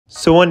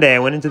So one day I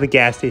went into the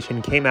gas station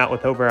and came out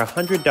with over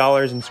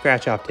 $100 in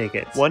scratch-off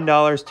tickets. $1,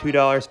 $2,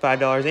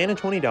 $5, and a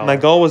 $20. My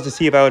goal was to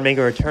see if I would make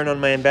a return on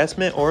my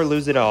investment or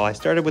lose it all. I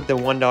started with the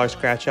 $1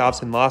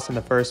 scratch-offs and lost in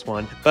the first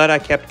one, but I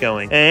kept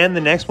going. And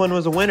the next one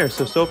was a winner,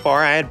 so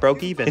far I had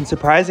broke even. And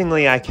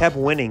surprisingly, I kept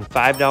winning.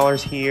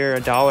 $5 here,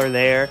 $1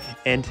 there,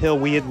 until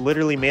we had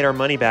literally made our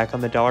money back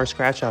on the dollar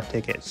scratch-off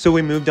tickets. So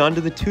we moved on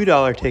to the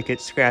 $2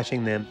 tickets,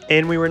 scratching them.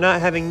 And we were not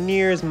having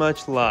near as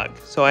much luck.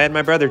 So I had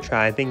my brother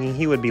try, thinking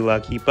he would be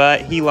lucky, but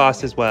he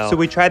lost as well. So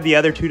we tried the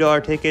other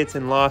 $2 tickets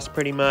and lost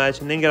pretty much,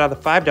 and then got all the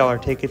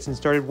 $5 tickets and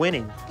started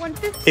winning.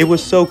 It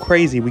was so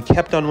crazy. We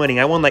kept on winning.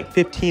 I won like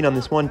 15 on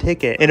this one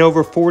ticket and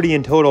over 40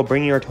 in total,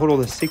 bringing our total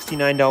to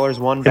 $69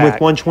 won back. And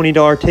with one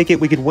 $20 ticket,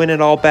 we could win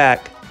it all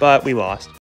back, but we lost.